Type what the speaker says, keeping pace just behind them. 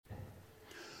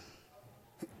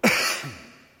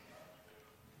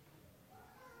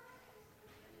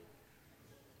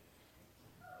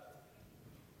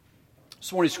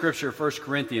This morning's scripture, 1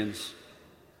 Corinthians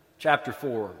chapter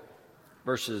 4,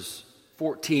 verses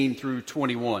 14 through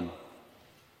 21.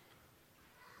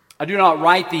 I do not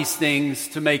write these things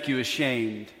to make you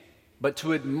ashamed, but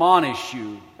to admonish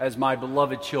you as my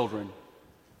beloved children.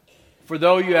 For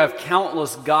though you have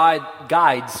countless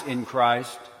guides in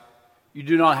Christ, you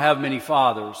do not have many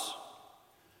fathers.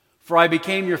 For I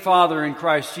became your father in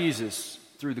Christ Jesus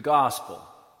through the gospel.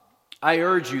 I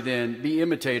urge you then, be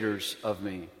imitators of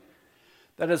me.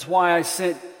 That is why I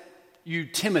sent you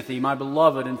Timothy, my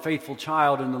beloved and faithful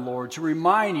child in the Lord, to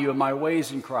remind you of my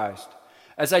ways in Christ,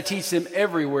 as I teach them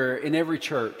everywhere in every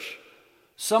church.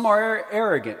 Some are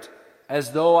arrogant,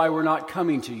 as though I were not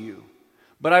coming to you.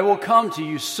 But I will come to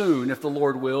you soon, if the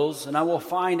Lord wills, and I will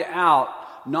find out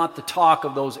not the talk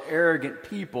of those arrogant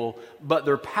people, but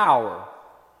their power.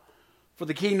 For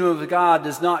the kingdom of God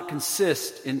does not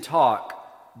consist in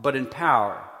talk, but in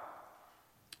power.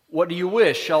 What do you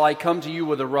wish? Shall I come to you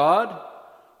with a rod,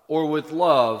 or with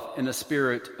love and a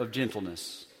spirit of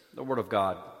gentleness? The word of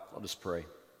God. Let us pray.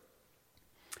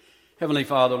 Heavenly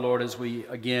Father, Lord, as we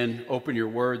again open your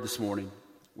word this morning,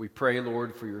 we pray,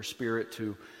 Lord, for your Spirit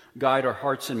to guide our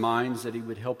hearts and minds, that he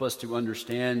would help us to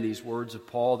understand these words of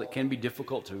Paul that can be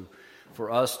difficult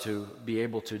for us to be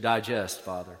able to digest,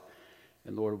 Father.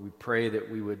 And Lord, we pray that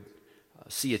we would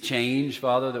see a change,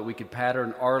 Father, that we could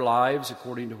pattern our lives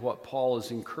according to what Paul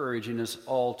is encouraging us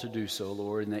all to do so,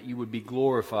 Lord, and that you would be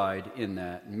glorified in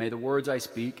that. And may the words I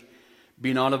speak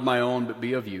be not of my own, but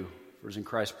be of you. For it's in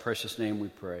Christ's precious name we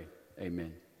pray.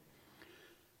 Amen.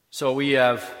 So we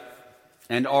have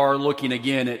and are looking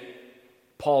again at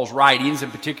Paul's writings,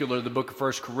 in particular the book of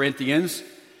 1 Corinthians.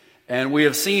 And we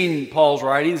have seen Paul's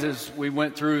writings as we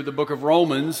went through the book of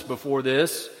Romans before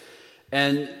this.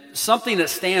 And something that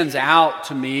stands out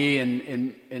to me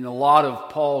in a lot of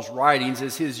Paul's writings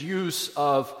is his use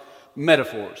of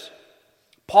metaphors.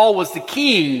 Paul was the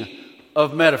king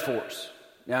of metaphors.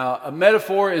 Now, a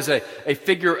metaphor is a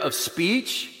figure of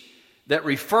speech that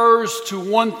refers to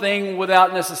one thing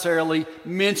without necessarily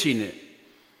mentioning it.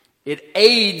 It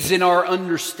aids in our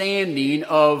understanding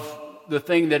of the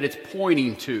thing that it's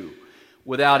pointing to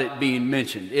without it being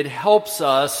mentioned. It helps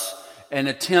us and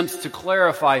attempts to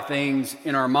clarify things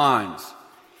in our minds.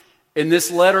 In this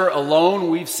letter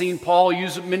alone, we've seen Paul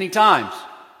use it many times.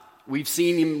 We've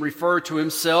seen him refer to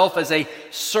himself as a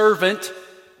servant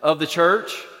of the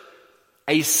church,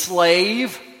 a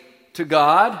slave to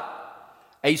God,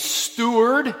 a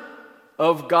steward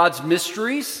of God's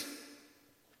mysteries.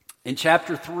 In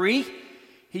chapter 3,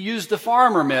 he used the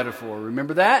farmer metaphor.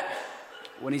 Remember that?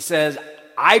 When he says,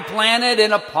 I planted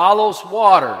and Apollos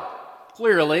watered.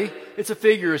 Clearly, it's a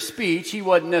figure of speech. He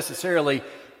wasn't necessarily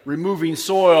removing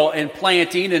soil and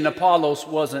planting, and Apollos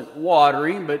wasn't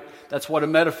watering, but that's what a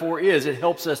metaphor is. It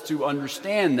helps us to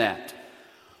understand that.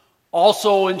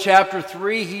 Also in chapter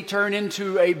 3, he turned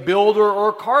into a builder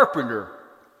or carpenter.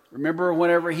 Remember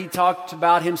whenever he talked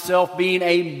about himself being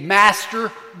a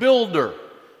master builder,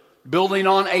 building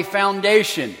on a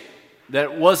foundation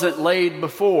that wasn't laid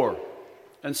before.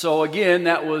 And so again,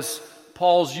 that was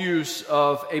Paul's use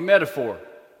of a metaphor.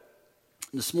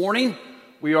 This morning,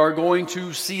 we are going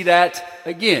to see that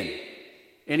again.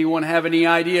 Anyone have any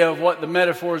idea of what the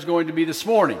metaphor is going to be this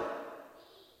morning?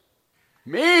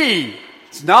 Me!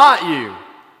 It's not you.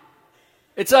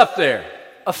 It's up there.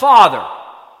 A father.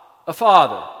 A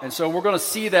father. And so we're going to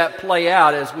see that play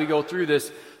out as we go through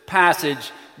this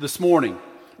passage this morning.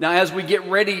 Now, as we get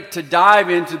ready to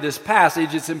dive into this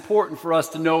passage, it's important for us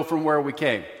to know from where we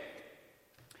came.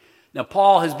 Now,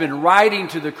 Paul has been writing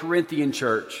to the Corinthian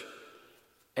church,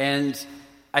 and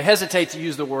I hesitate to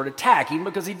use the word attacking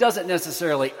because he doesn't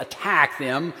necessarily attack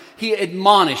them. He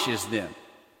admonishes them.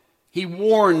 He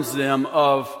warns them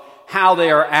of how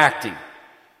they are acting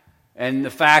and the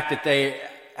fact that they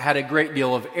had a great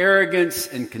deal of arrogance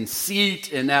and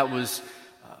conceit, and that was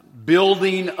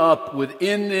building up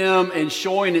within them and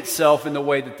showing itself in the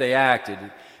way that they acted.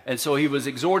 And so he was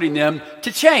exhorting them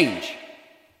to change.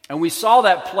 And we saw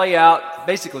that play out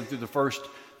basically through the first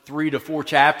 3 to 4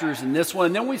 chapters in this one.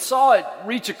 And then we saw it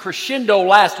reach a crescendo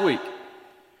last week.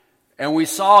 And we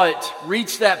saw it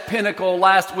reach that pinnacle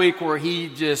last week where he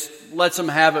just lets them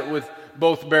have it with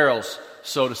both barrels,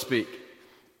 so to speak.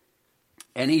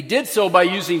 And he did so by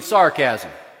using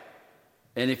sarcasm.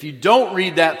 And if you don't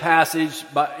read that passage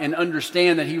and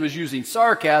understand that he was using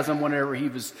sarcasm whenever he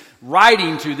was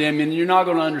writing to them, then you're not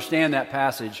going to understand that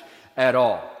passage at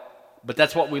all. But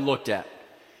that's what we looked at.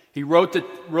 He wrote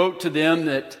to them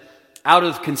that out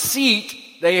of conceit,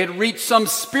 they had reached some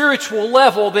spiritual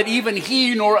level that even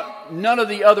he nor none of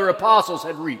the other apostles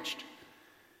had reached.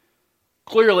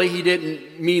 Clearly, he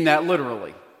didn't mean that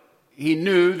literally. he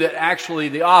knew that actually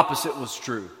the opposite was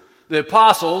true. The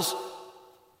apostles,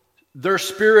 their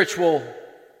spiritual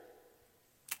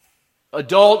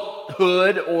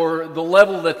adulthood or the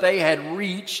level that they had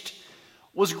reached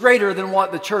was greater than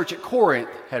what the church at Corinth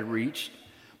had reached.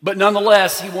 But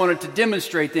nonetheless, he wanted to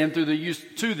demonstrate them through the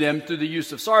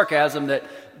use of sarcasm that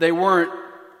they weren't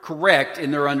correct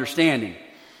in their understanding.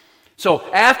 So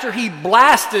after he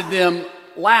blasted them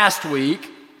last week,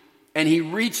 and he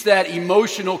reached that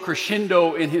emotional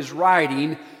crescendo in his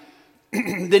writing,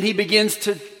 then he begins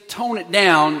to tone it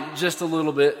down just a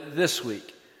little bit this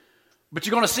week. But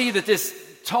you're going to see that this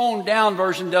toned down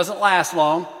version doesn't last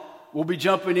long. We'll be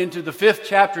jumping into the 5th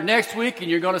chapter next week, and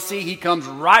you're going to see he comes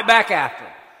right back after.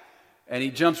 And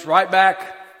he jumps right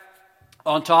back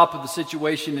on top of the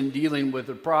situation and dealing with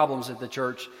the problems at the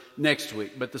church next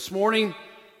week. But this morning,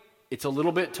 it's a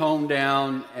little bit toned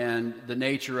down, and the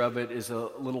nature of it is a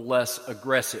little less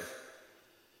aggressive.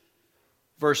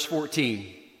 Verse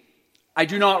 14, I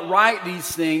do not write these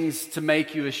things to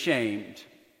make you ashamed,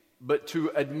 but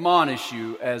to admonish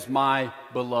you as my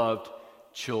beloved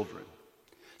children.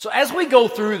 So as we go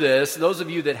through this, those of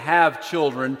you that have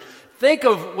children, think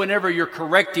of whenever you're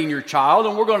correcting your child,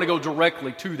 and we're going to go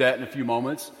directly to that in a few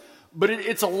moments, but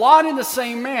it's a lot in the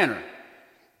same manner.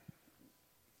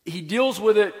 He deals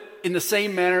with it in the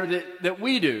same manner that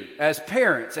we do as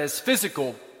parents, as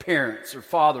physical parents or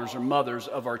fathers or mothers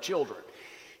of our children.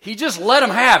 He just let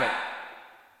them have it.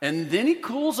 And then he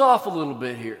cools off a little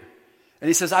bit here. And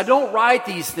he says, I don't write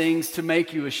these things to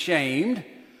make you ashamed,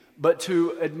 but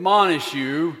to admonish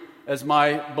you as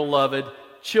my beloved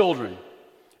children.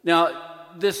 Now,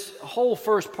 this whole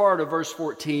first part of verse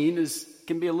 14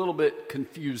 can be a little bit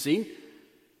confusing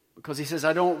because he says,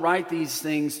 I don't write these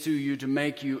things to you to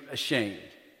make you ashamed.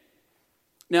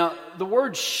 Now, the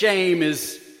word shame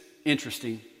is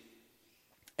interesting.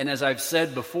 And as I've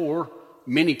said before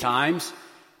many times,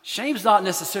 shame's not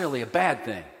necessarily a bad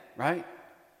thing, right?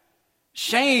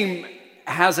 Shame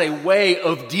has a way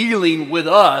of dealing with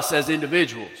us as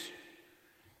individuals.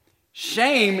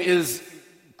 Shame is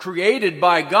created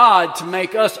by God to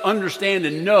make us understand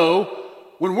and know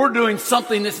when we're doing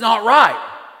something that's not right.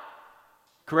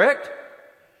 Correct?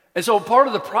 And so part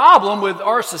of the problem with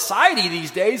our society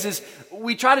these days is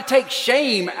we try to take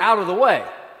shame out of the way.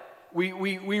 We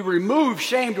remove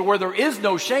shame to where there is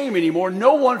no shame anymore.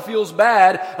 No one feels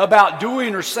bad about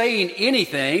doing or saying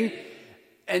anything.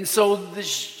 And so the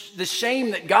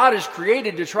shame that God has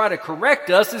created to try to correct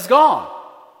us is gone.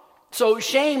 So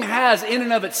shame has in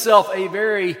and of itself a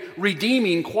very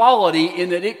redeeming quality in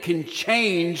that it can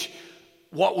change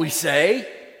what we say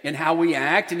and how we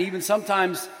act and even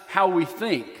sometimes how we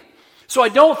think. So I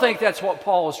don't think that's what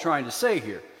Paul is trying to say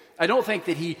here. I don't think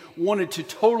that he wanted to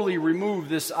totally remove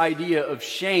this idea of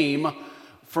shame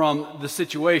from the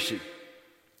situation.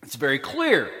 It's very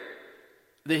clear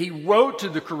that he wrote to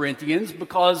the Corinthians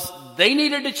because they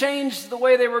needed to change the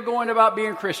way they were going about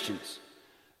being Christians.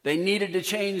 They needed to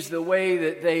change the way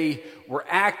that they were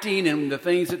acting and the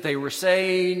things that they were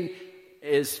saying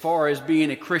as far as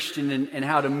being a Christian and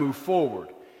how to move forward.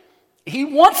 He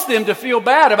wants them to feel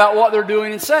bad about what they're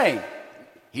doing and saying.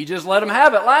 He just let them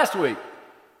have it last week.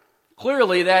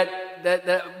 Clearly,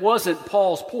 that wasn't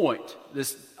Paul's point.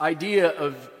 This idea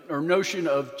of or notion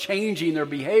of changing their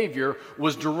behavior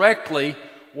was directly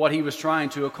what he was trying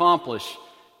to accomplish,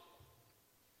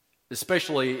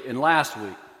 especially in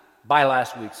by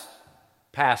last week's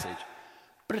passage.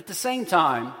 But at the same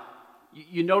time,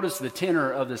 you notice the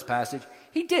tenor of this passage.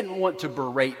 He didn't want to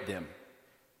berate them.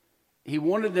 He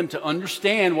wanted them to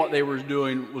understand what they were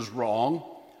doing was wrong,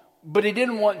 but he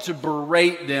didn't want to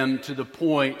berate them to the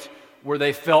point where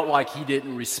they felt like he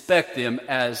didn't respect them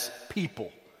as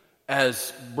people,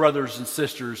 as brothers and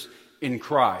sisters in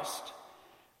Christ.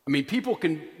 I mean, people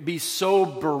can be so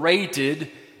berated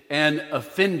and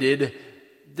offended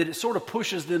that it sort of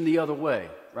pushes them the other way,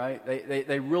 right?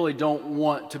 They really don't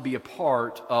want to be a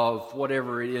part of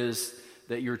whatever it is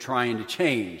that you're trying to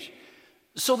change.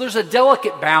 So there's a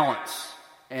delicate balance.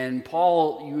 And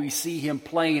Paul, we see him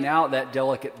playing out that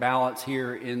delicate balance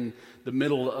here in the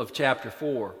middle of chapter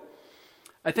 4.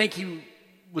 I think he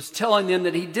was telling them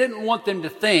that he didn't want them to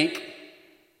think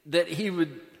that he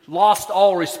would lost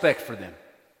all respect for them,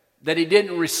 that he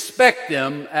didn't respect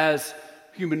them as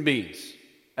human beings,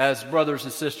 as brothers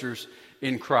and sisters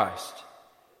in Christ.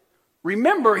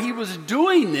 Remember, he was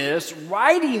doing this,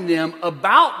 writing them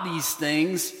about these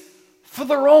things for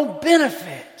their own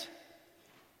benefit.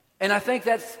 And I think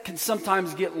that can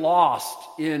sometimes get lost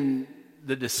in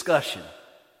the discussion.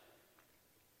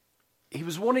 He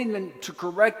was wanting them to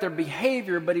correct their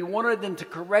behavior, but he wanted them to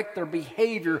correct their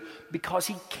behavior because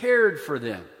he cared for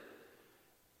them.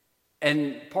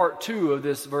 And part 2 of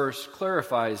this verse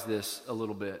clarifies this a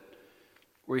little bit,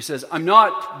 where he says, I'm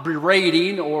not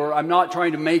berating or I'm not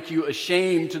trying to make you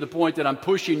ashamed to the point that I'm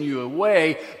pushing you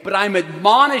away, but I'm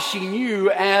admonishing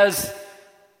you as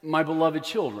my beloved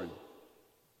children.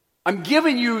 I'm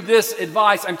giving you this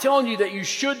advice. I'm telling you that you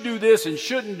should do this and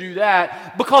shouldn't do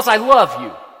that because I love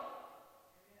you.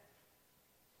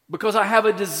 Because I have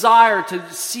a desire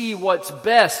to see what's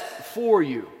best for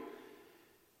you.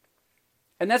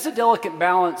 And that's a delicate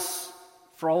balance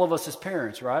for all of us as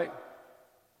parents, right?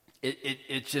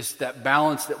 It's just that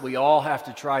balance that we all have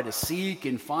to try to seek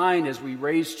and find as we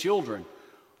raise children.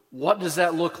 What does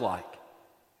that look like?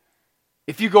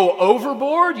 If you go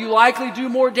overboard, you likely do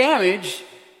more damage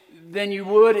than you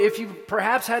would if you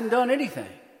perhaps hadn't done anything.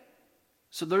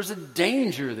 So there's a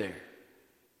danger there.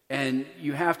 And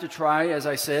you have to try, as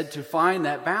I said, to find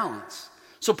that balance.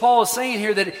 So Paul is saying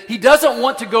here that he doesn't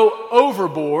want to go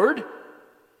overboard,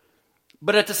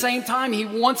 but at the same time, he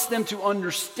wants them to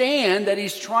understand that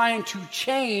he's trying to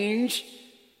change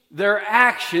their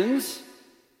actions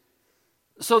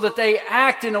so that they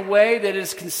act in a way that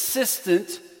is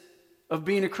consistent of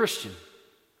being a Christian.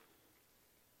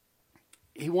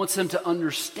 He wants them to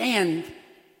understand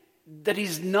that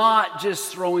he's not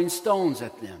just throwing stones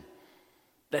at them,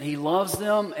 that he loves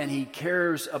them and he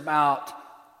cares about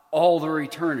all their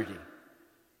eternity.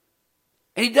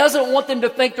 And he doesn't want them to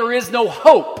think there is no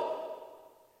hope.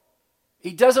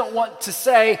 He doesn't want to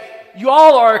say, you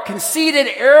all are a conceited,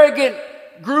 arrogant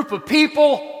group of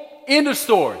people. End of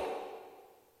story.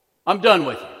 I'm done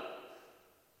with you.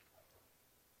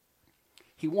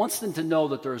 He wants them to know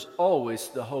that there's always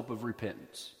the hope of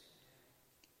repentance.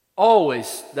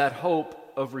 Always that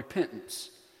hope of repentance.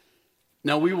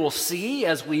 Now we will see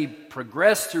as we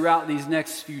progress throughout these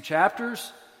next few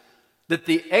chapters that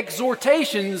the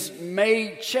exhortations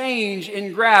may change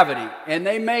in gravity and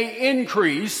they may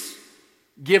increase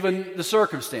given the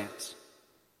circumstance.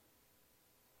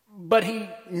 But he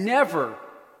never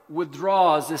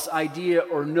withdraws this idea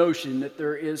or notion that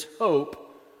there is hope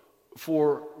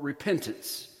for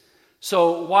repentance.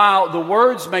 So while the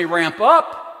words may ramp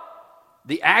up,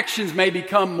 the actions may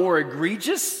become more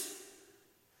egregious,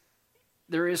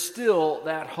 there is still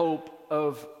that hope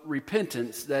of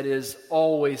repentance that is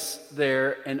always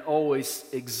there and always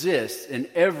exists in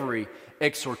every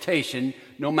exhortation,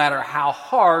 no matter how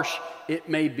harsh it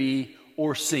may be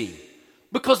or seem.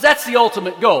 Because that's the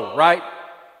ultimate goal, right?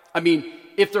 I mean,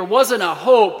 if there wasn't a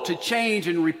hope to change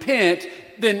and repent,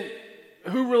 then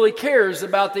who really cares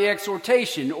about the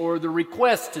exhortation or the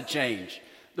request to change?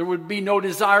 There would be no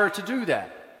desire to do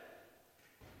that.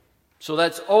 So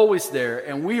that's always there,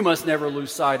 and we must never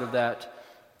lose sight of that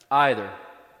either.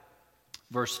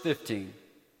 Verse 15.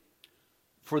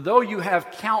 For though you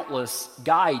have countless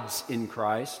guides in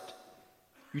Christ,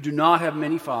 you do not have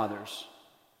many fathers.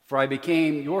 For I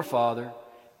became your father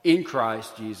in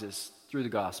Christ Jesus through the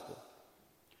gospel.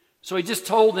 So he just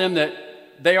told them that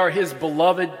they are his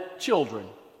beloved children,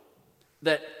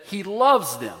 that he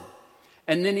loves them.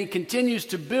 And then he continues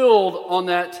to build on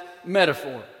that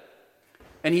metaphor.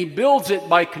 And he builds it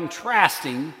by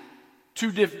contrasting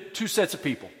two sets of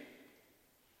people.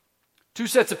 Two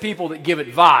sets of people that give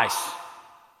advice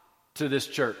to this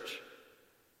church.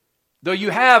 Though you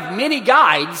have many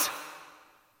guides,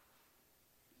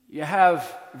 you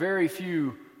have very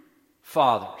few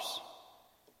fathers.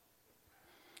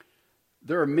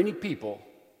 There are many people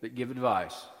that give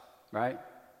advice, right?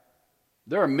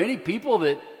 There are many people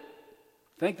that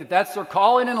think that that's their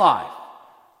calling in life.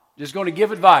 Just going to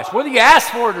give advice, whether you ask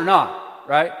for it or not,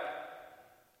 right?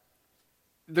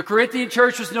 The Corinthian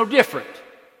church was no different.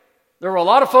 There were a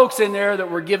lot of folks in there that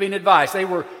were giving advice. They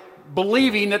were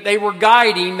believing that they were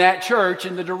guiding that church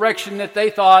in the direction that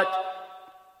they thought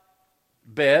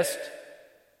best.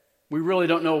 We really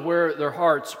don't know where their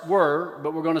hearts were,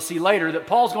 but we're going to see later that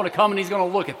Paul's going to come and he's going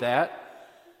to look at that.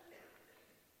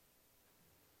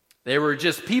 They were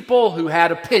just people who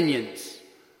had opinions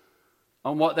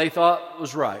on what they thought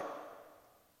was right.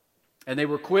 And they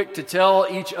were quick to tell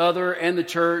each other and the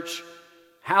church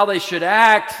how they should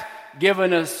act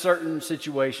given a certain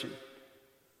situation.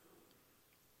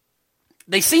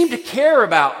 They seem to care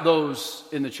about those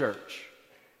in the church.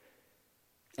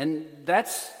 And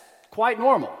that's quite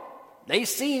normal. They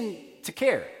seem to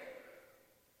care.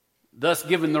 Thus,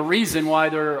 given the reason why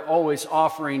they're always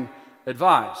offering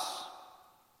advice.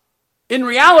 In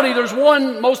reality, there's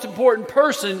one most important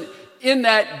person in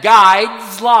that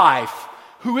guide's life.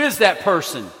 Who is that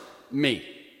person? Me.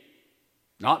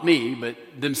 Not me, but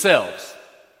themselves.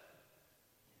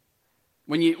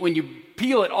 When you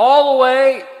peel it all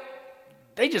away,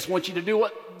 they just want you to do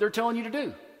what they're telling you to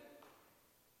do.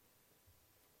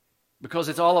 because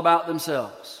it's all about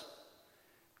themselves.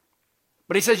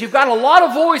 But he says, you've got a lot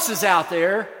of voices out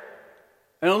there,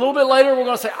 and a little bit later we're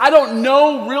going to say, I don't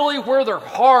know really where their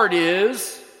heart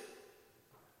is,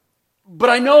 but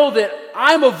I know that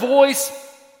I'm a voice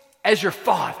as your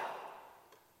father.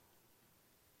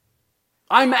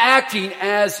 I'm acting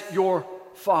as your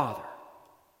father.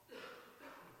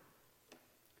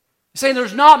 He's saying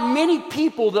there's not many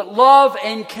people that love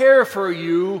and care for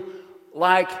you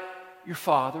like your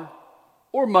father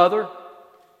or mother.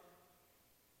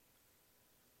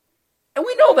 And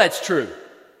we know that's true,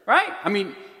 right? I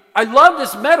mean, I love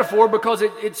this metaphor because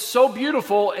it's so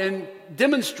beautiful and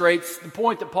demonstrates the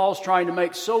point that Paul's trying to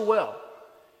make so well.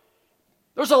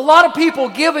 There's a lot of people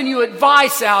giving you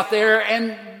advice out there,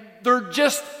 and they're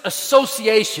just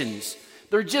associations.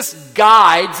 They're just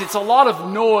guides. It's a lot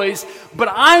of noise, but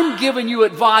I'm giving you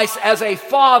advice as a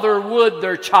father would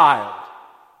their child.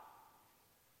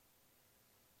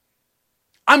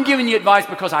 I'm giving you advice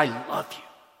because I love you.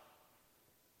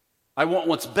 I want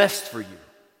what's best for you.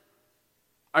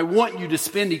 I want you to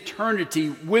spend eternity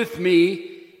with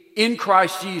me in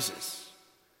Christ Jesus.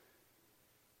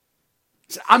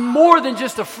 I'm more than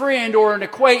just a friend or an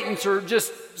acquaintance or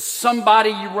just somebody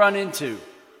you run into.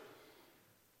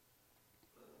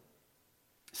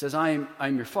 He says, I'm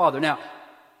your father. Now,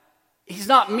 he's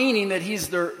not meaning that he's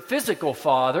their physical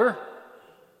father,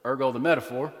 ergo the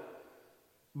metaphor,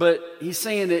 but he's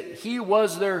saying that he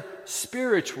was their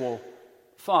spiritual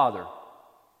father.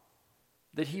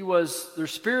 That he was their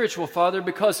spiritual father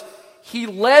because he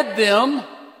led them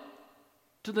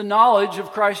to the knowledge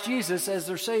of Christ Jesus as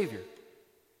their Savior.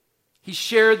 He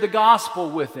shared the gospel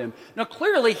with them. Now,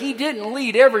 clearly, he didn't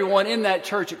lead everyone in that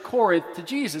church at Corinth to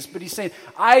Jesus, but he's saying,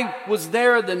 I was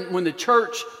there when the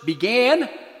church began.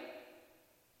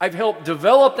 I've helped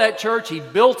develop that church. He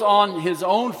built on his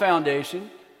own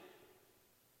foundation.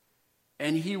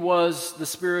 And he was the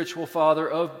spiritual father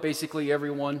of basically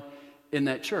everyone in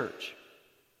that church.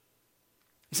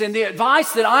 He's saying, the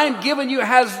advice that I'm giving you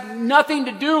has nothing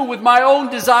to do with my own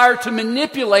desire to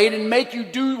manipulate and make you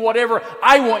do whatever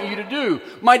I want you to do.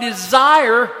 My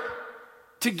desire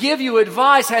to give you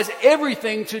advice has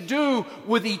everything to do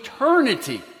with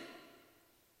eternity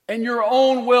and your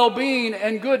own well-being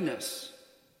and goodness.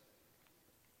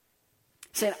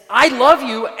 He's saying, I love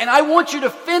you and I want you to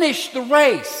finish the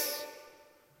race.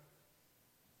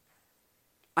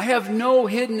 I have no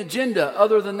hidden agenda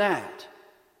other than that.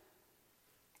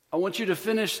 I want you to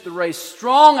finish the race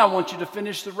strong. I want you to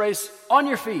finish the race on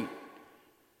your feet.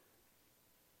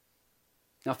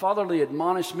 Now, fatherly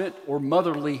admonishment or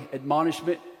motherly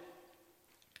admonishment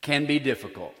can be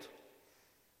difficult.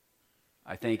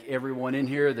 I think everyone in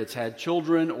here that's had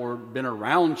children or been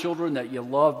around children that you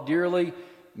love dearly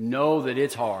know that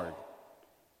it's hard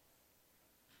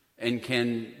and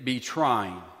can be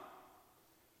trying.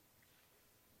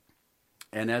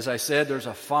 And as I said, there's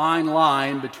a fine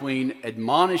line between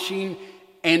admonishing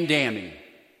and damning,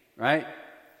 right?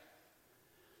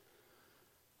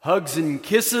 Hugs and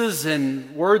kisses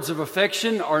and words of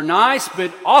affection are nice,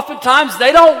 but oftentimes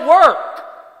they don't work.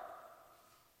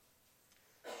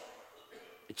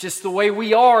 It's just the way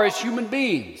we are as human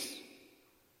beings.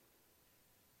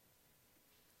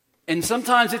 And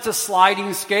sometimes it's a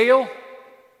sliding scale.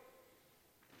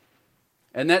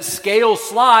 And that scale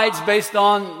slides based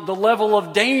on the level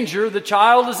of danger the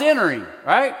child is entering,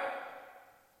 right?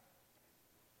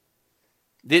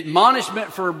 The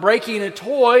admonishment for breaking a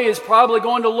toy is probably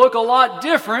going to look a lot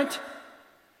different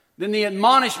than the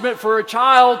admonishment for a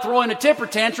child throwing a temper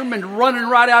tantrum and running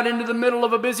right out into the middle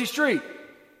of a busy street.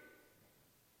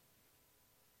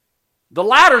 The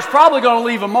latter's probably going to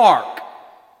leave a mark.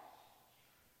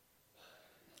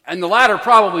 And the latter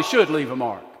probably should leave a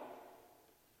mark.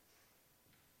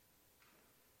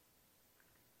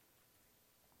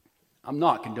 I'm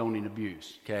not condoning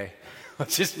abuse, okay?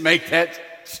 Let's just make that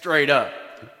straight up.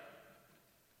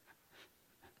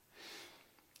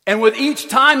 And with each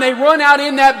time they run out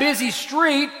in that busy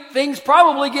street, things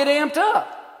probably get amped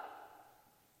up.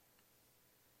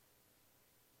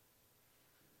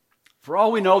 For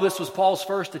all we know, this was Paul's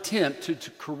first attempt to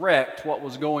correct what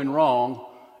was going wrong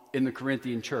in the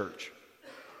Corinthian church.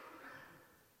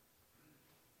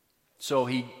 So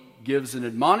he gives an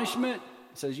admonishment.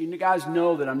 Says, you guys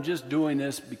know that I'm just doing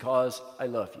this because I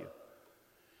love you.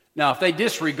 Now, if they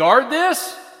disregard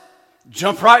this,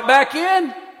 jump right back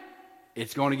in,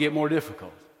 it's going to get more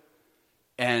difficult.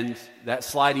 And that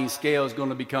sliding scale is going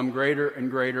to become greater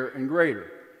and greater and greater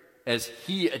as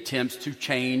he attempts to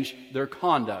change their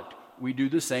conduct. We do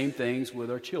the same things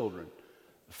with our children.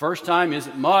 The first time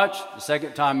isn't much, the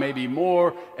second time maybe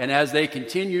more, and as they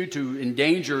continue to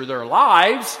endanger their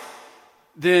lives,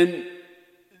 then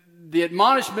the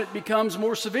admonishment becomes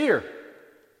more severe,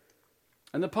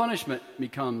 and the punishment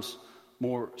becomes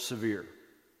more severe.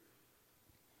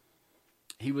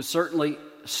 He was certainly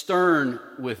stern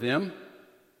with them,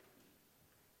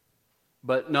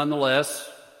 but nonetheless,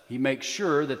 he makes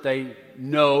sure that they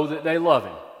know that they love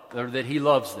him, or that he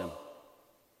loves them.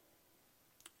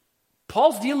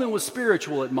 Paul's dealing with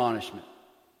spiritual admonishment.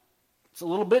 It's a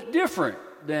little bit different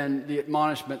than the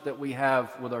admonishment that we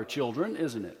have with our children,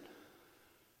 isn't it?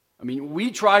 I mean,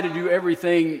 we try to do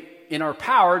everything in our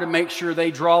power to make sure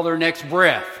they draw their next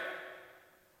breath.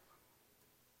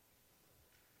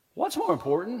 What's more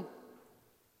important?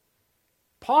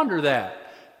 Ponder that.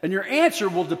 And your answer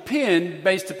will depend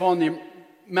based upon the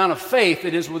amount of faith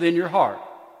that is within your heart.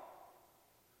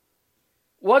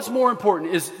 What's more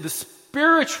important? Is the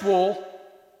spiritual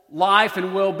life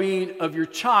and well-being of your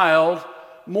child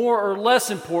more or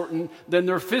less important than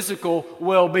their physical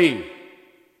well-being?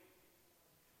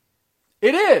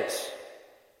 It is.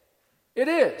 It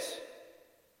is.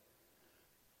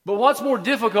 But what's more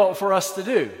difficult for us to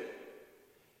do?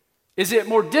 Is it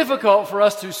more difficult for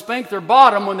us to spank their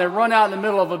bottom when they run out in the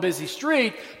middle of a busy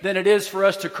street than it is for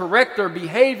us to correct their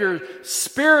behavior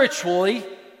spiritually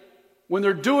when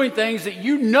they're doing things that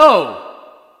you know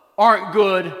aren't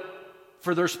good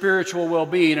for their spiritual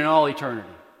well-being in all eternity?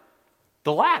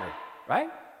 The latter, right?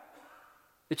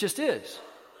 It just is.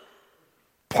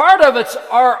 Part of it's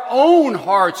our own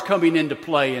hearts coming into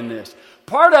play in this.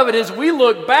 Part of it is we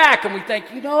look back and we think,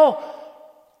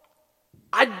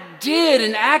 I did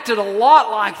and acted a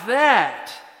lot like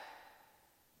that.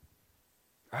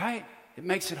 Right? It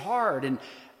makes it hard. And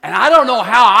I don't know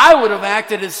how I would have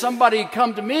acted if somebody had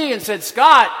come to me and said,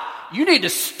 Scott, you need to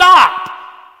stop.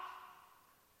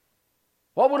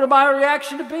 What would my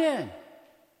reaction have been?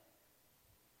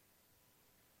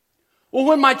 Well,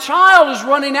 when my child is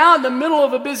running out in the middle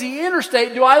of a busy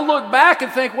interstate, do I look back and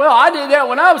think, well, I did that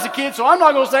when I was a kid, so I'm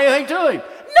not going to say anything to him?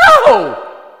 No!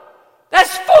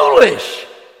 That's foolish.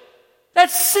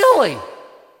 That's silly.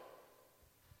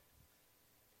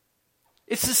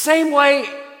 It's the same way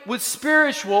with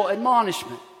spiritual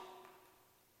admonishment.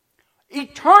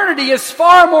 Eternity is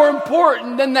far more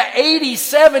important than the 80,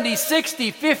 70,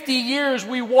 60, 50 years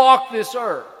we walk this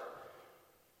earth.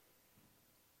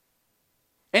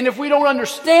 And if we don't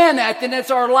understand that, then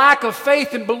it's our lack of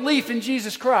faith and belief in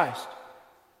Jesus Christ.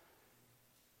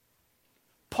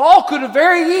 Paul could have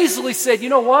very easily said, you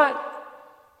know what?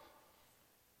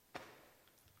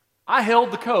 I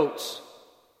held the coats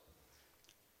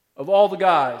of all the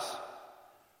guys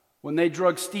when they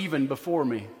drug Stephen before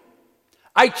me.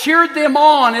 I cheered them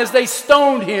on as they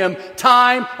stoned him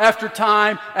time after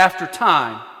time after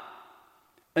time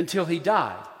until he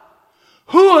died.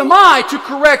 Who am I to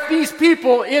correct these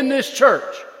people in this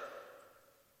church?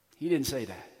 He didn't say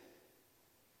that.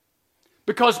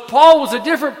 Because Paul was a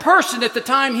different person at the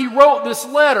time he wrote this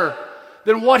letter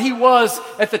than what he was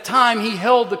at the time he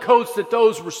held the coats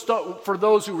that for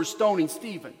those who were stoning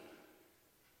Stephen.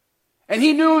 And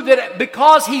he knew that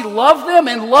because he loved them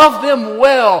and loved them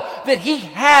well, that he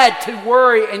had to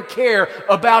worry and care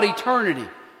about eternity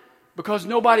because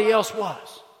nobody else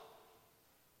was.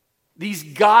 These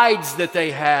guides that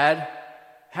they had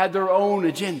their own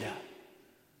agenda.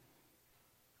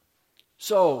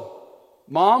 So,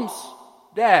 moms,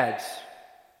 dads,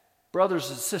 brothers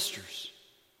and sisters,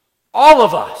 all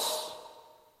of us,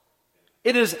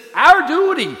 it is our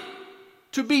duty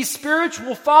to be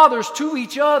spiritual fathers to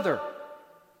each other.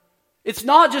 It's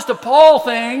not just a Paul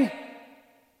thing.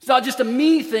 It's not just a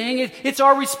me thing. It's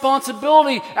our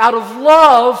responsibility out of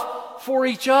love for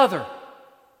each other.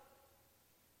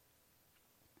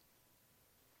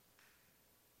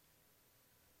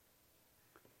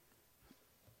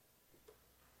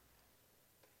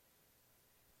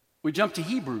 We jump to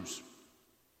Hebrews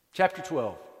chapter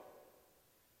 12.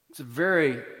 It's a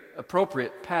very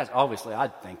appropriate passage. Obviously, I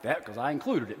think that because I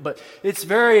included it. But it's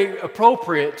very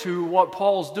appropriate to what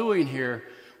Paul's doing here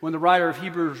when the writer of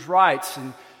Hebrews writes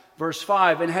in verse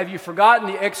 5, and have you forgotten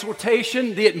the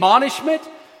exhortation, the admonishment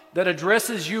that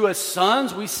addresses you as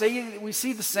sons? We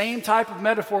see the same type of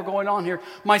metaphor going on here.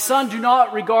 My son, do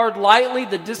not regard lightly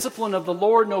the discipline of the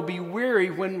Lord, nor be weary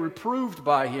when reproved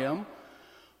by him.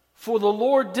 For the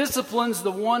Lord disciplines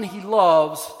the one he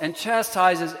loves and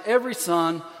chastises every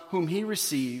son whom he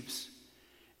receives.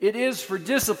 It is for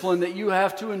discipline that you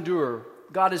have to endure.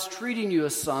 God is treating you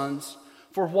as sons.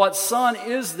 For what son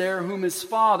is there whom his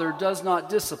father does not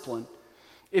discipline?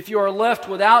 If you are left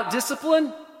without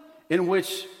discipline, in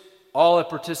which all have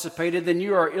participated, then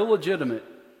you are illegitimate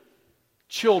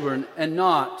children and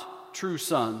not true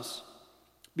sons.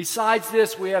 Besides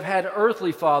this, we have had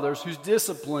earthly fathers who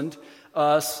disciplined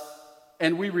us,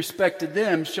 and we respected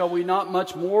them. Shall we not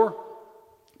much more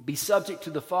be subject to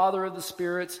the Father of the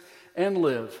spirits and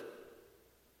live?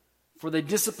 For they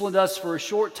disciplined us for a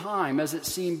short time as it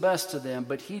seemed best to them,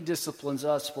 but he disciplines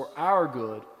us for our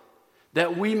good,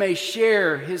 that we may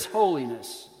share his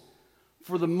holiness.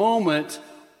 For the moment,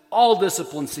 all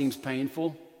discipline seems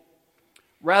painful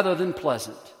rather than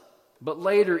pleasant, but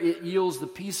later it yields the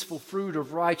peaceful fruit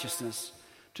of righteousness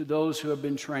to those who have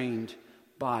been trained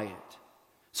by it.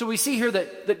 So we see here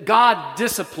that God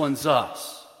disciplines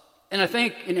us. And I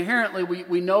think inherently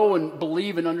we know and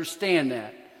believe and understand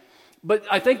that. But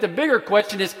I think the bigger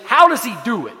question is, how does he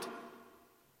do it?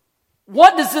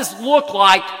 What does this look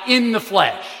like in the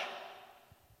flesh?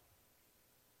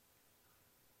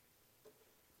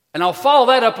 And I'll follow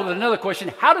that up with another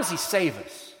question. How does he save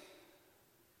us?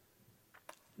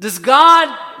 Does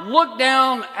God look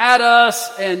down at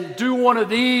us and do one of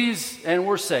these and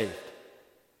we're saved?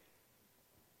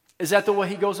 Is that the way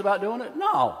he goes about doing it?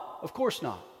 No, of course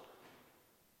not.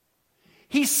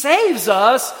 He saves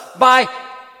us by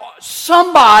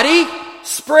somebody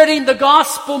spreading the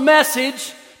gospel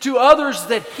message to others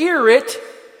that hear it,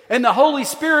 and the Holy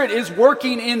Spirit is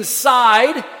working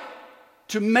inside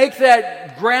to make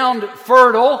that ground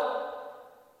fertile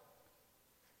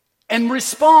and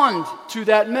respond to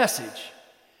that message.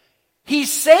 He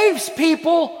saves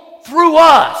people through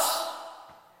us.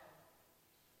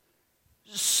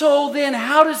 So then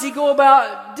how does he go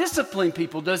about disciplining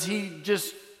people? Does he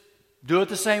just do it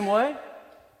the same way?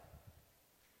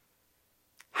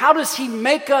 How does he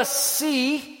make us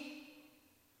see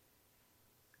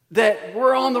that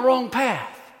we're on the wrong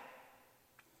path?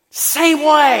 Same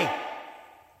way.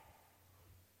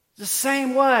 The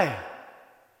same way.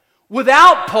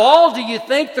 Without Paul, do you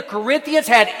think the Corinthians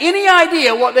had any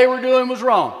idea what they were doing was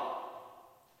wrong?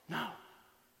 No.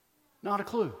 Not a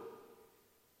clue.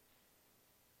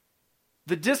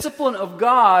 The discipline of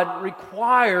God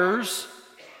requires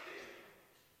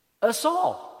us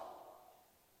all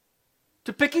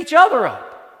to pick each other up.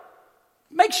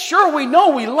 Make sure we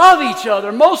know we love each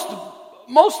other most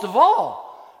of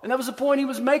all. And that was the point he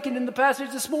was making in the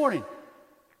passage this morning.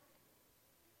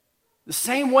 The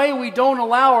same way we don't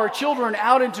allow our children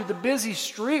out into the busy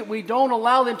street, we don't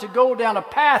allow them to go down a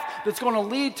path that's going to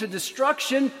lead to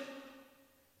destruction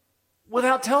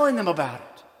without telling them about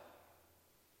it.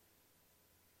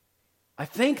 I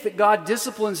think that God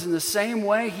disciplines in the same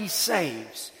way he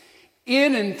saves,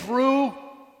 in and through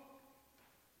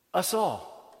us all,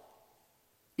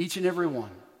 each and every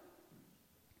one.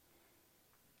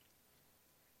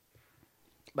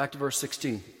 Back to verse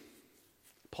 16.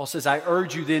 Paul says, I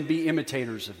urge you then, be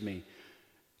imitators of me.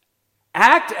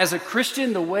 Act as a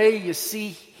Christian the way you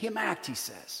see him act, he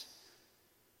says.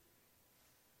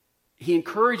 He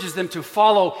encourages them to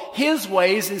follow his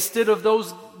ways instead of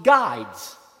those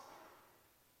guides.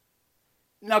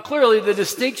 Now, clearly the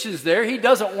distinction's there. He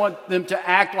doesn't want them to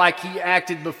act like he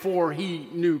acted before he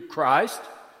knew Christ.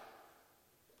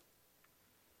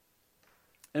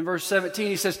 In verse 17,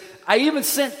 he says, I even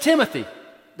sent Timothy.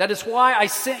 That is why I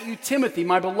sent you Timothy,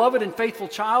 my beloved and faithful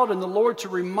child in the Lord, to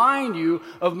remind you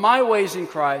of my ways in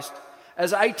Christ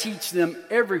as I teach them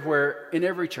everywhere in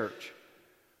every church.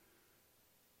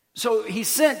 So he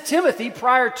sent Timothy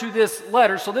prior to this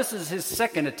letter, so this is his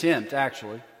second attempt,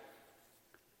 actually,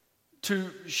 to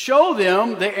show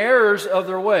them the errors of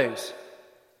their ways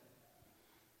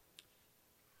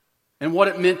and what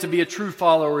it meant to be a true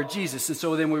follower of Jesus. And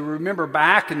so then we remember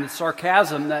back in the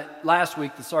sarcasm that last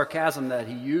week, the sarcasm that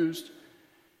he used.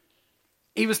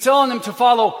 He was telling them to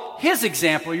follow his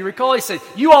example. You recall he said,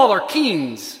 you all are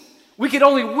kings. We could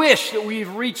only wish that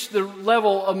we've reached the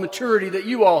level of maturity that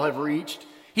you all have reached.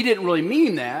 He didn't really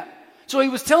mean that. So he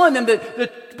was telling them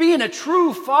that being a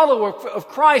true follower of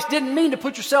Christ didn't mean to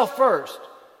put yourself first.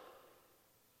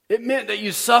 It meant that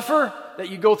you suffer, that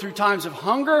you go through times of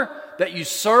hunger, that you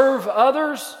serve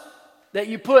others, that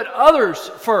you put others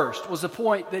first, was the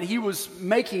point that he was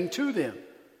making to them.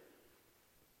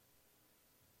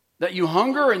 That you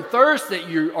hunger and thirst, that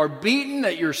you are beaten,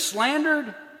 that you're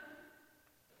slandered.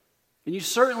 And you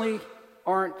certainly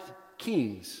aren't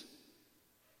kings.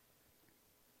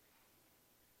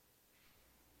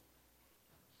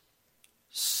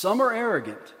 Some are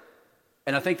arrogant.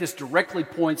 And I think this directly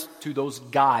points to those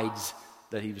guides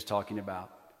that he was talking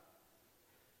about.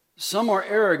 Some are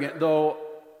arrogant, though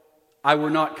I were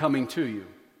not coming to you.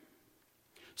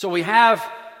 So we have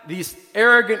these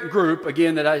arrogant group,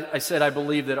 again, that I said I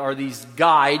believe that are these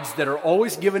guides that are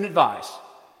always giving advice.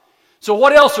 So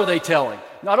what else are they telling?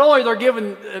 Not only they're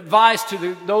giving advice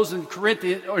to those in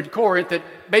Corinth that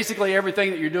basically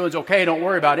everything that you're doing is okay, don't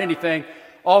worry about anything,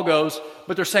 all goes,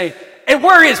 but they're saying, and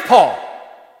where is Paul?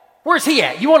 Where's he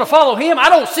at? You want to follow him? I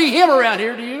don't see him around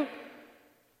here, do you?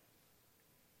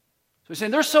 So he's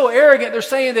saying they're so arrogant, they're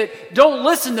saying that don't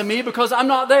listen to me because I'm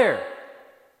not there.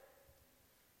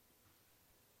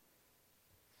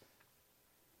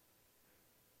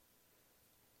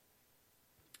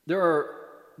 There are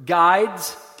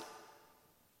guides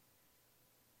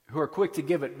who are quick to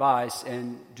give advice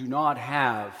and do not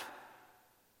have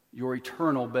your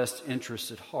eternal best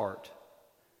interests at heart.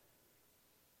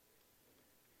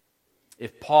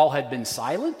 If Paul had been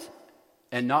silent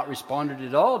and not responded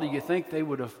at all, do you think they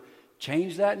would have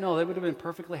changed that? No, they would have been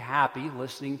perfectly happy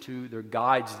listening to their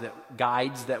guides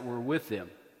that were with them.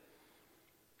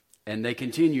 And they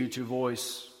continue to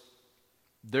voice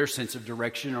their sense of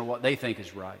direction or what they think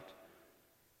is right.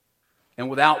 And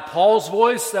without Paul's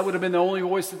voice, that would have been the only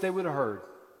voice that they would have heard.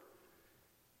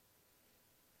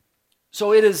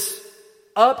 So it is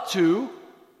up to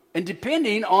and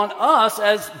depending on us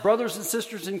as brothers and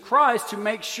sisters in Christ to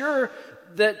make sure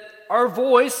that our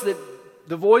voice, that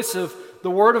the voice of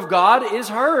the Word of God is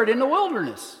heard in the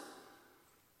wilderness.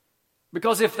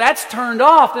 Because if that's turned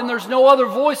off, then there's no other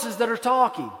voices that are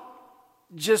talking.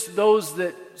 Just those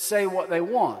that say what they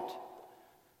want.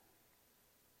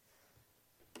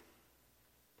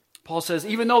 Paul says,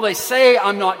 even though they say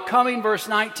I'm not coming, verse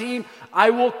 19, I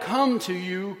will come to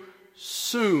you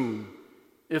soon,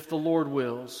 if the Lord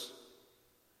wills.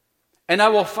 And I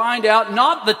will find out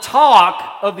not the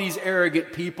talk of these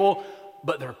arrogant people,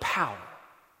 but their power.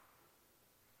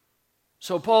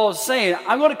 So Paul is saying,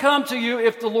 I'm going to come to you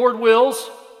if the Lord wills.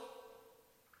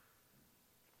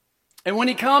 And when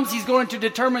he comes, he's going to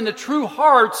determine the true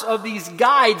hearts of these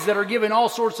guides that are giving all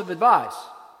sorts of advice.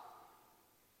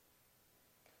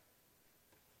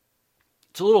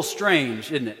 It's a little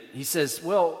strange, isn't it? He says,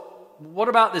 well, what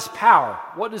about this power?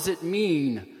 What does it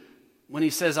mean when he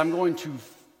says, I'm going to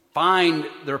find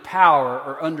their power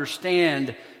or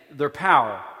understand their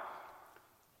power?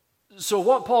 So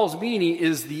what Paul's meaning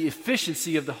is the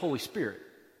efficiency of the Holy Spirit.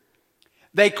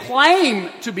 They claim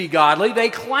to be godly. They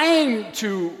claim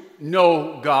to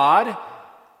know God.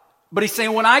 But he's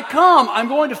saying, when I come, I'm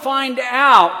going to find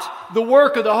out the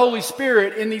work of the Holy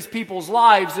Spirit in these people's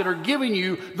lives that are giving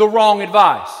you the wrong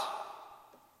advice.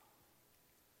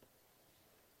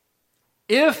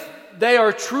 If they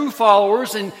are true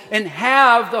followers and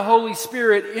have the Holy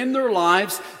Spirit in their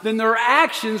lives, then their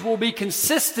actions will be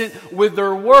consistent with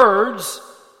their words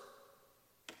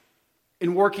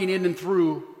in working in and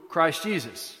through Christ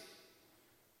Jesus.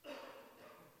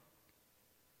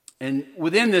 And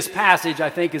within this passage,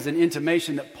 I think, is an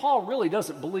intimation that Paul really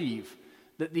doesn't believe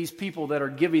that these people that are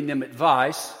giving them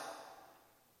advice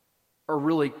are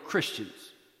really Christians.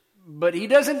 But he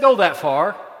doesn't go that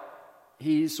far.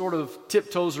 He sort of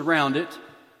tiptoes around it.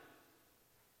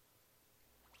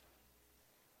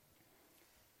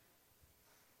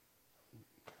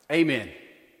 Amen.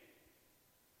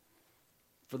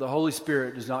 For the Holy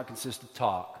Spirit does not consist of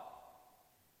talk,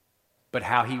 but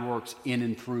how he works in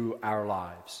and through our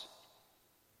lives.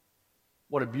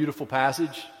 What a beautiful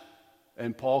passage,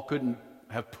 and Paul couldn't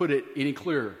have put it any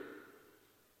clearer.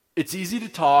 It's easy to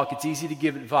talk, it's easy to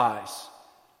give advice,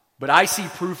 but I see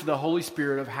proof of the Holy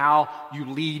Spirit of how you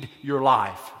lead your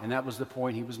life, and that was the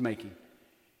point he was making.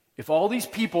 If all these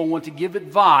people want to give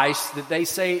advice that they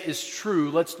say is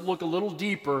true, let's look a little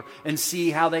deeper and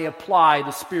see how they apply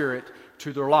the Spirit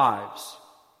to their lives.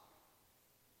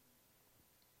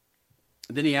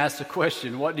 And then he asks the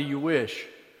question, what do you wish?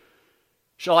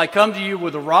 Shall I come to you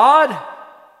with a rod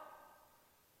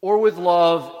or with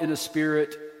love in a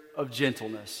spirit of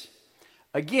gentleness?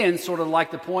 Again, sort of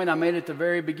like the point I made at the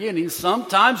very beginning,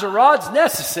 sometimes a rod's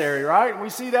necessary, right?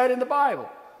 We see that in the Bible.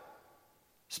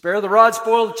 Spare the rod,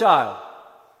 spoil the child.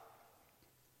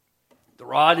 The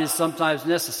rod is sometimes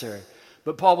necessary.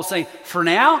 But Paul was saying, for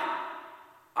now,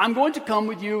 I'm going to come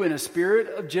with you in a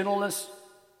spirit of gentleness,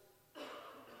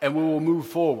 and we will move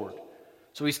forward.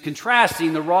 So he's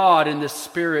contrasting the rod and the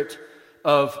spirit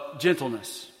of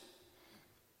gentleness.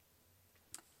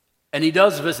 And he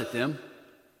does visit them.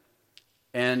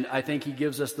 And I think he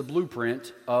gives us the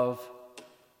blueprint of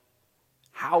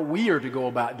how we are to go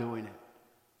about doing it.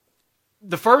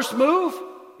 The first move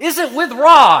isn't with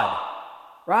rod,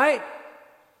 right?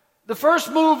 The first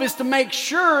move is to make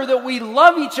sure that we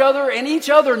love each other and each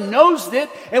other knows it,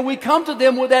 and we come to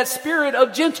them with that spirit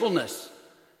of gentleness.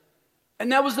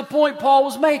 And that was the point Paul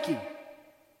was making.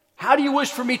 How do you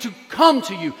wish for me to come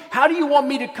to you? How do you want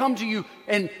me to come to you?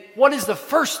 And what is the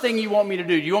first thing you want me to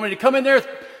do? Do you want me to come in there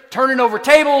turning over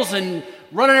tables and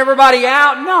running everybody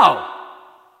out. No.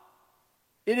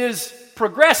 It is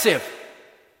progressive.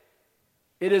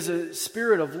 It is a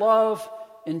spirit of love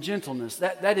and gentleness.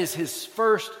 That is his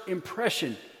first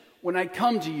impression. When I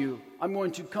come to you, I'm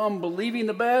going to come believing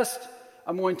the best.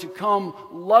 I'm going to come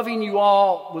loving you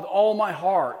all with all my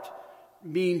heart,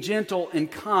 being gentle and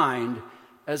kind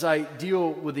as I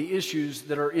deal with the issues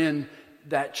that are in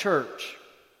that church.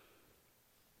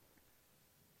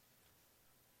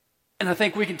 And I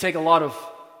think we can take a lot of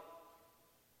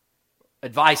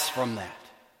advice from that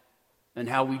and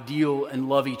how we deal and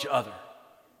love each other.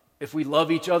 If we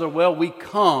love each other well, we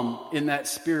come in that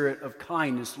spirit of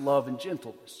kindness, love, and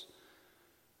gentleness.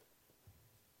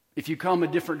 If you come a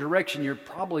different direction, you're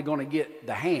probably going to get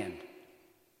the hand.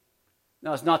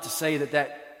 Now, it's not to say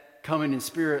that coming in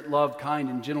spirit, love, kind,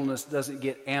 and gentleness doesn't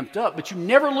get amped up, but you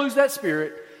never lose that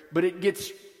spirit, but it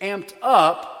gets amped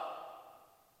up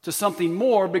to something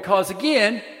more because,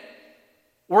 again,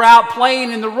 we're out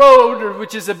playing in the road,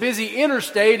 which is a busy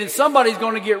interstate, and somebody's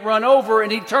going to get run over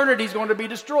and eternity's going to be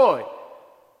destroyed.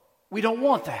 We don't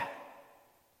want that.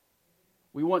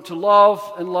 We want to love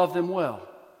and love them well.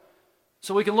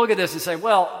 So we can look at this and say,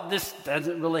 well, this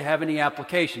doesn't really have any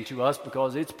application to us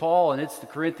because it's Paul and it's the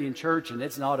Corinthian church and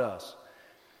it's not us.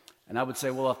 And I would say,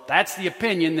 well, if that's the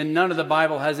opinion, then none of the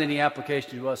Bible has any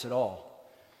application to us at all.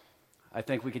 I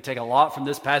think we can take a lot from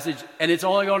this passage, and it's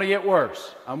only going to get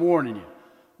worse. I'm warning you.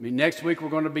 I mean, next week we're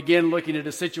going to begin looking at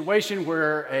a situation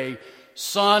where a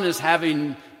son is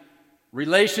having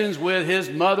relations with his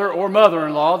mother or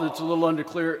mother-in-law. That's a little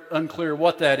unclear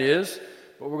what that is,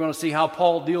 but we're going to see how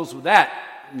Paul deals with that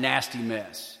nasty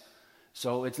mess.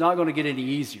 So it's not going to get any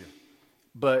easier,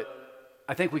 but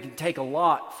I think we can take a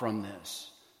lot from this.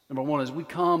 Number one is we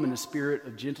come in a spirit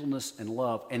of gentleness and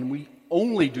love, and we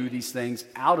only do these things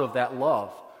out of that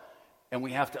love, and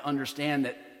we have to understand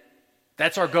that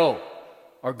that's our goal.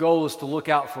 Our goal is to look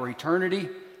out for eternity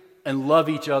and love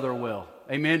each other well.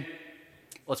 Amen?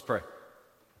 Let's pray.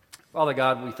 Father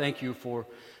God, we thank you for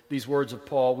these words of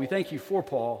Paul. We thank you for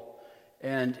Paul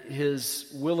and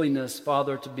his willingness,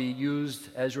 Father, to be used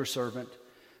as your servant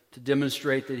to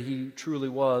demonstrate that he truly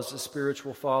was a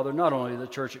spiritual father, not only to the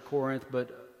church at Corinth,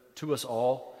 but to us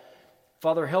all.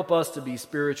 Father, help us to be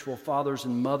spiritual fathers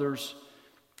and mothers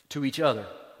to each other,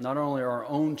 not only our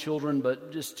own children,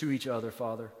 but just to each other,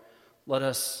 Father. Let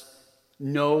us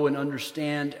know and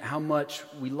understand how much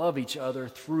we love each other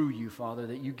through you, Father,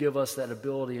 that you give us that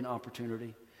ability and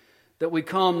opportunity. That we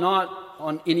come not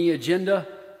on any agenda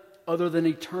other than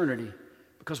eternity,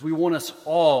 because we want us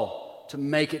all to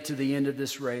make it to the end of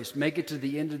this race. Make it to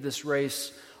the end of this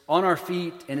race on our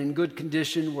feet and in good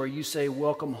condition where you say,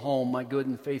 welcome home, my good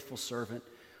and faithful servant.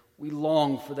 We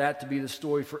long for that to be the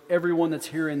story for everyone that's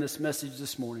hearing this message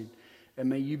this morning. And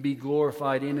may you be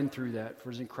glorified in and through that. For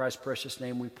it's in Christ's precious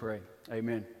name we pray.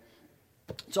 Amen.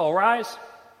 Let's all rise.